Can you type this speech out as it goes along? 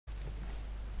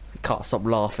Can't stop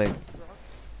laughing.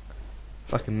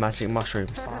 Fucking magic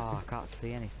mushrooms. Oh, I can't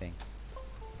see anything.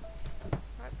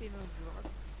 Might be no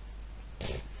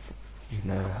drugs. You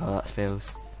know how that feels.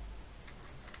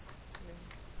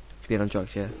 Being on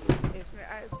drugs, yeah. It's my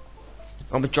ads.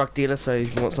 I'm a drug dealer, so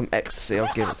if you want some ecstasy,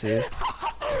 I'll give it to you.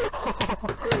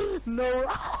 No.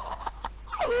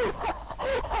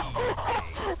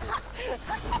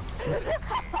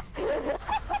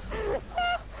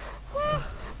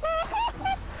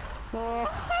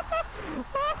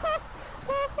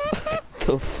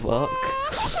 The fuck?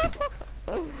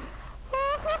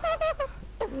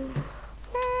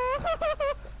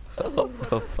 What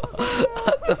the fuck?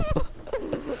 What the fuck?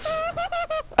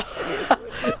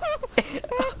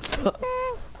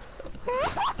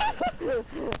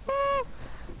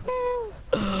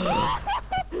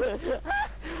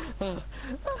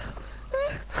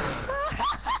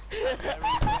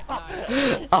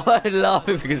 I'm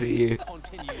laughing because of you.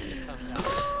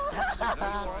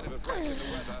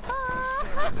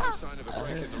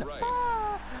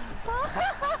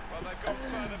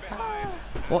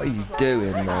 What are you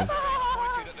doing, man?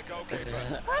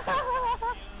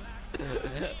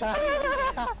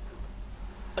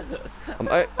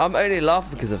 I'm only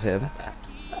laughing because of him.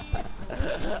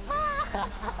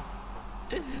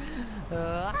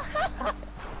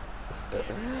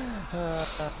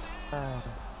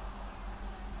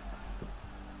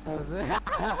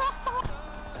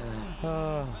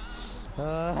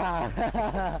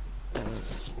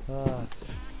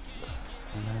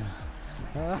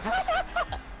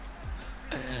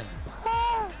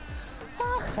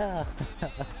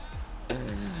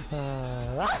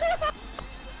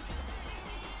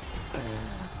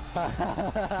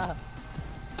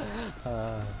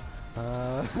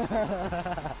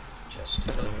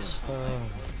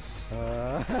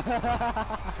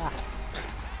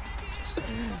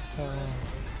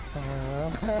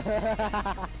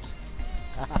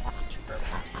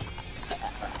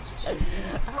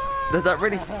 Did that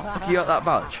really fuck you up that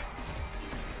much?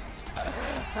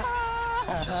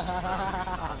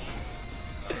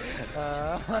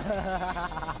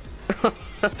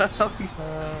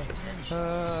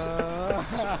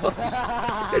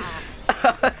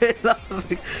 I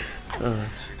love it.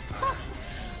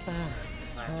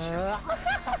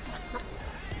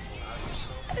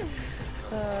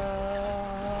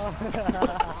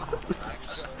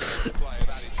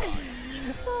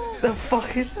 The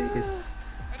fuck is this?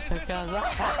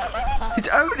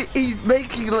 He's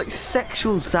making like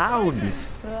sexual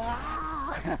sounds.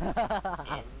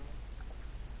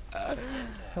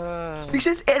 He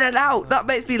says in and out, that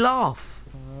makes me laugh.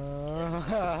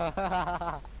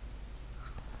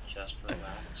 Just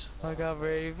relax. I can't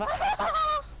breathe.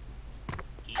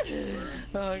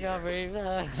 I can't breathe.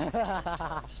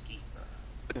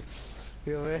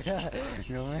 Go away.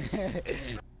 Go away.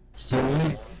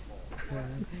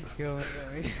 Go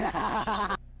away.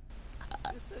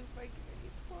 You're so fake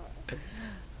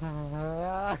that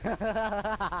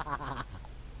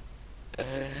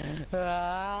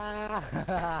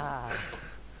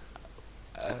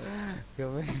Go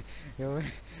away. Go away.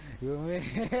 Go away.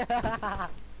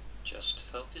 Just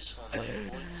focus on my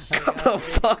voice. What the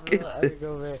fuck is this?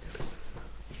 Go away.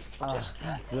 Just take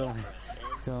a deep Go away.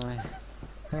 breath Go away.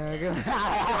 Go away. in.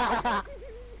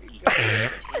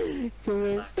 Go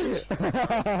away.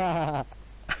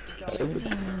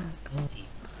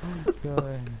 Go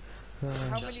away.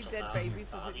 How many dead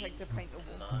babies does it take to paint a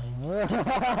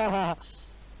wall?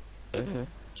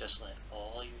 Just let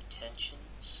all your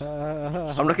tensions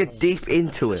I'm looking deep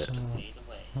into it. fade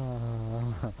away.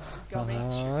 Gummy.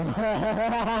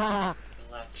 Relax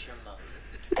your mind.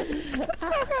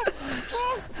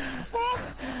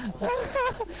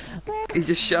 You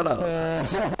just shut up.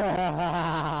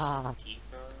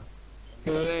 Deeper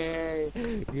Go away.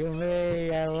 Go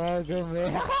away. I want to go away.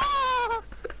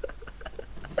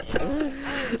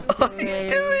 What are you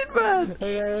doing, man?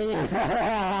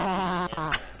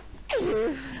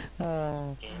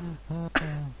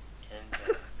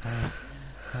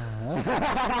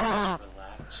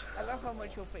 relax. I love how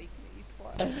much you're faking it, you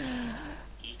twat.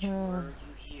 Each word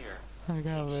you hear, I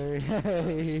can't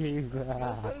believe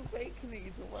You're so faking it,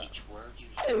 you twat. each word you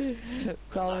hear.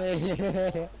 Tell me.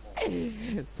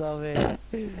 Tell me.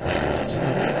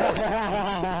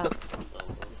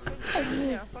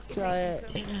 Yeah, fucking Try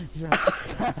make it.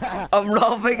 yourself. I'm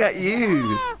laughing at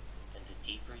you. And the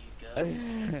deeper you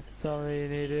go, Tell me you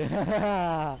need it. the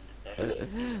better you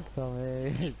feel. Tell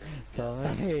me. Tell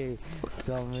me.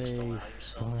 Tell Just me. allow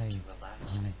Tell yourself me. to relax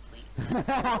completely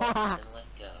and let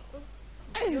go.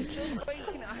 You're still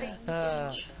faking it, I hate you so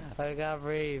much. I can't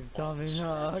breathe. Tell me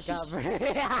no. I can't breathe. All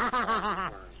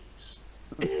your worries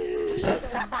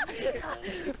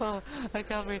Oh, I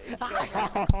can't breathe.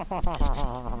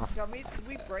 Gummy, did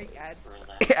we break ads?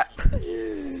 Yeah.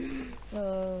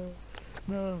 Oh,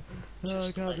 no, no,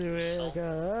 I can't do it. I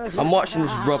can't. I'm watching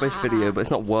this rubbish video, but it's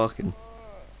not working.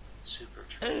 Super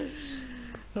trance.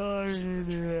 Oh, I can't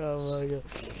do it. Oh my god.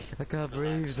 I can't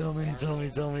breathe.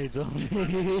 Tommy.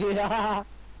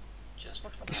 Just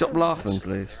Stop laughing,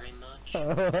 please. very much.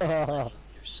 Letting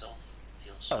yourself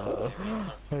feel so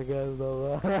very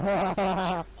comfortable. I can't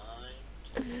stop.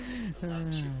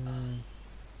 Relax your mind.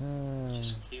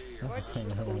 Just clear your Why did mind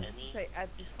you of call any to say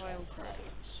ads is final track?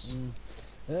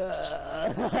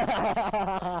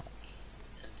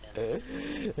 pandemic.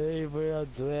 Hey, we're on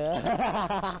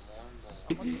Twitter.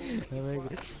 More and more. Feel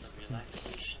the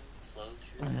relaxation flow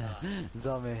through your body.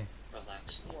 Zombie.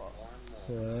 Relaxing you more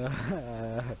and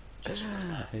more. Just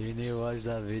relax. You need to watch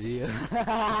that video.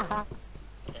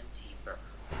 And deeper.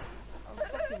 I'm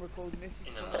fucking recording this,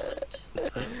 In you a can't. moment,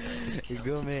 I'm going to count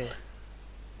Go to me.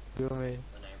 10. Go me.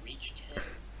 When I reach 10,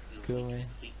 you'll Go be me.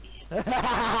 completely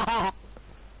hypnotized.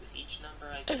 With each number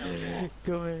I count off,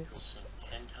 Go me. you'll sink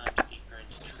 10 times deeper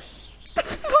into trance. What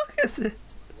the fuck is it?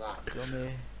 1. Go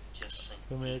me. Just sink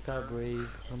Go me. I deeper can't breathe.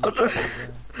 and What the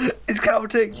deeper. It's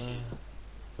counting.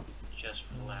 Just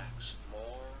relax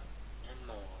more and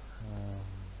more.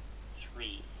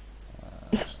 3.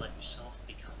 Just let yourself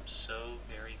become so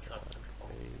very comfortable.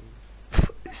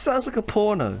 It sounds like a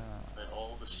porno. Let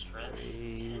all the stress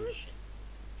and tension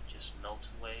just melt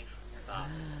away from your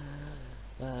body.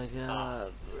 I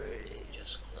can't breathe.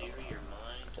 Just clear your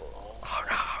mind of all Oh,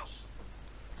 no. thoughts.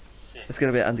 6. It's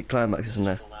gonna be an anticlimax, isn't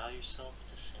it? Just allow yourself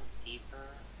to sink deeper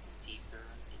and deeper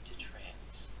into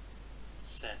trance.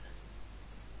 7.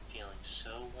 Feeling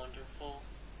so wonderful,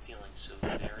 feeling so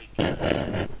very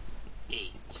good.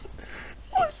 8.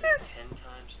 What's Thinking this? 10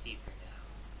 times deeper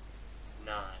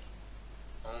now.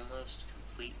 9. Almost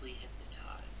completely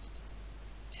hypnotized.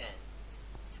 10.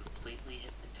 Completely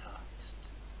hypnotized.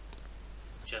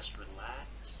 Just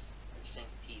relax and sink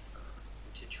deeper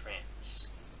into trance.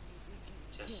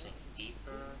 Just sink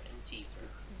deeper and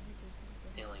deeper,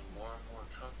 feeling more and more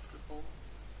comfortable,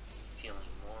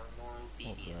 feeling more and more What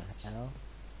obedient. the hell?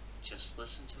 Just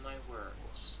listen to my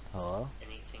words. Hello?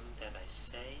 Anything that I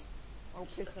say I'll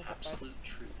is piss the off at bed. absolute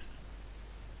truth.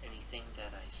 Anything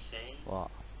that I say, What?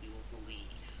 you will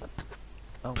believe.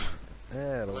 Oh,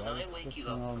 yeah, When I wake you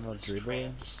up on from the this dribble.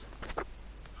 trance,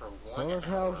 for 1 What the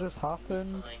hell hour, just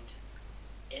happened? you'll find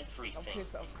everything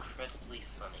piss off. incredibly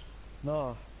funny.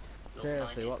 No, You'll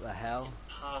seriously, find what the hell?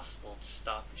 it impossible to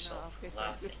stop No, yourself I'll from piss off.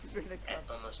 laughing This is really at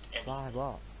crap. almost Why, anything.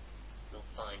 what? You'll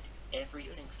find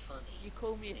everything funny, You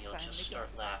call me a and you'll sound just nigger. start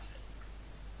laughing.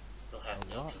 You'll have A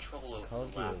no what? control over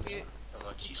Called the you? laughter, You- and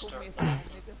once you You call start me a sound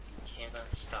laughing, nigger. you cannot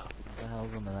stop. What the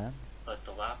hell's on them? But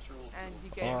the laughter will And feel you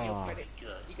gave me your Oh. credit.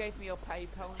 good, You gave me your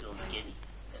PayPal. feel giddy,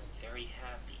 and very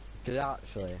happy. Did it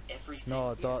actually? Everything No,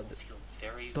 will don't. feel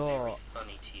very, very Don't.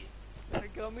 funny to you. You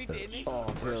got me, didn't he? Even Oh,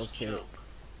 the I feel worst sick. joke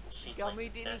will seem You got like me,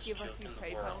 the didn't best he? Give us joke his in the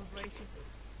PayPal world. information.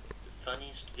 The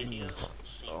funniest videos will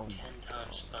seem Oh 10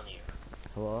 times funnier.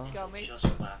 Hello? Got me.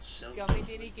 Just laugh so Got me,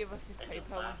 easily, didn't he? Give us his and you'll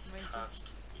PayPal laugh information.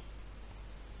 constantly.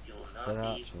 You will not Did I be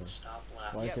able actually? to stop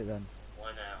laughing What is it then? for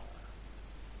 1 hour.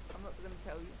 I'm not gonna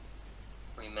tell you.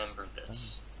 Remember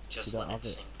this. Just You don't let have it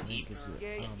it. sink I think deeper it's-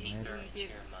 Yeah, and you deeper did. into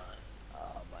your mind.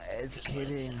 Oh, my head's Just let it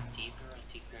kidding. sink deeper and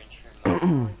deeper into your Oh,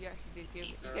 mind. you actually did give.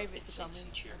 You Deeper gave it it to sinks Gummy.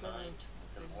 into your I don't know. mind,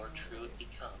 I the didn't more know true what it is.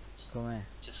 becomes. Come here.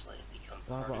 Just let it become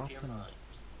Why, part what of your happened? mind.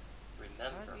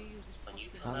 Remember, Don't you use this when you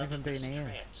fucking- come Not out even of this being here.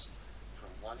 trance, for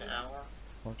 1 hour,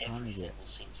 What time is everything it? will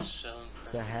seem so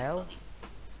incredibly The hell? funny,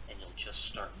 and you'll just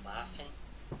start laughing,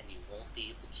 and you won't be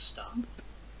able to stop,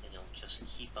 and you'll just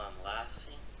keep on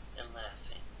laughing and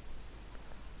laughing.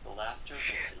 The laughter will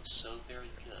feel so very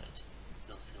good.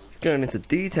 You'll feel Going into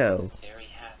detail. very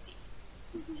happy,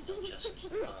 and you'll just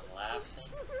keep on laughing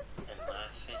and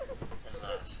laughing and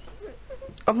laughing.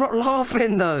 I'm not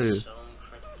laughing though. So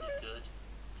incredibly good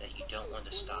that you don't want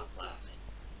to stop laughing.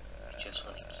 You just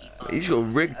want to keep on You just got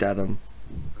laughing. rigged at him.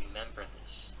 Remember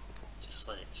this. Just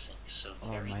let it sink so Oh,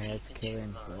 very my deep head's into your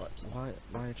killing. mind.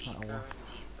 Why are you trying to Deeper laugh? and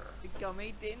deeper. The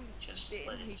Gummy Just let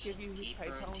didn't he it give you sink his deeper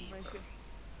PayPal and deeper. information?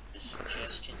 This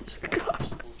suggestion is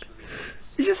impossible to resist.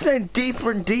 You're just saying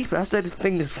deeper and deeper. I said the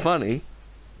thing is funny.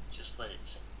 Just let it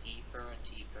sink deeper and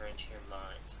deeper into your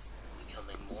mind,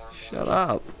 becoming more and more Shut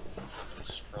up.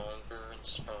 becoming stronger and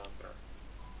stronger.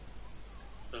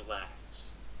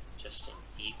 Relax. Just sink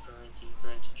deeper and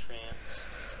deeper into trance.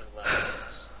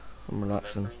 Relax. I'm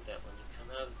relaxing. Remembering that when you come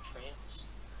out of trance,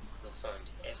 you'll find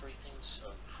everything so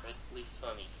incredibly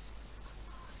funny.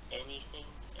 Anything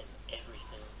and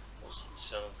everything will seem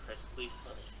so incredibly incredibly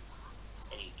funny,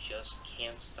 and you just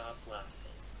can't stop laughing.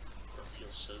 It'll feel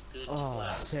so good to Oh,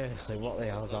 laugh. seriously, you what the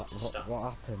hell's won't that? stop. What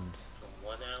happened? For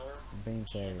 1 hour, I'm being you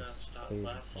serious. cannot stop Please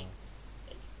laughing,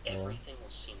 and Hello? everything will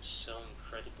seem so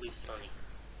incredibly funny.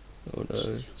 Oh This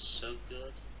will no. feel so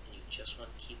good, and you just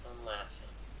want to keep on laughing.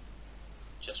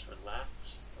 Just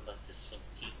relax and let this sink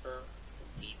deeper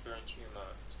and deeper into your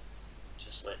mind.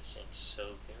 Just let it sink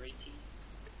so very deep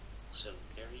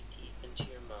into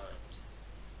your mind.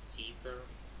 Deeper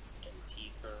and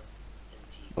deeper and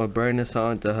deeper. My brain is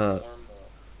starting to hurt. More and more.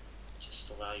 Just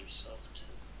allow yourself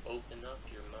to open up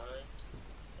your mind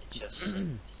and just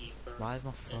sink deeper. Why is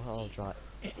my throat all dry?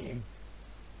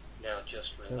 Now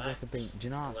just relax. Feels like I've been. Do you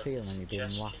know how and I let feel the when you've been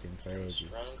suggestion laughing for become ages?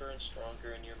 stronger and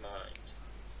stronger in your mind.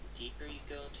 The deeper you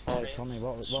go into Oh, trance, Tommy, the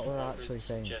what were stronger I actually the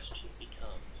saying? suggestion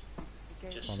becomes.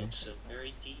 Okay, Just Tommy. sink so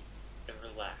very deep and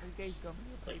relax. okay, got me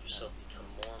a Let break yourself become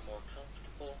more and more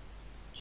comfortable